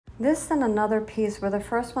This and another piece were the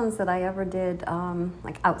first ones that I ever did,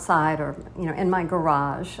 like outside or in my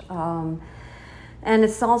garage. And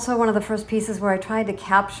it's also one of the first pieces where I tried to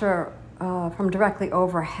capture from directly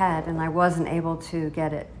overhead, and I wasn't able to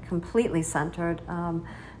get it completely centered.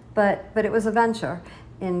 But it was a venture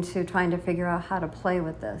into trying to figure out how to play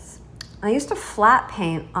with this. I used to flat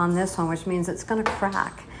paint on this one, which means it's going to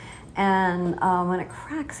crack. And when it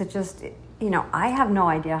cracks, it just, I have no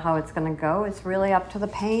idea how it's going to go. It's really up to the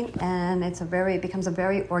paint, and it becomes a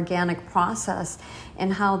very organic process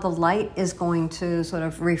in how the light is going to sort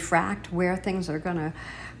of refract where things are going to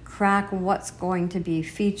crack, what's going to be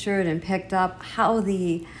featured and picked up, how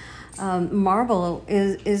the marble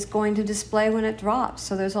is going to display when it drops.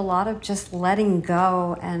 So there's a lot of just letting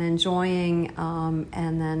go and enjoying,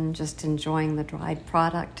 and then just enjoying the dried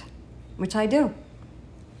product, which I do.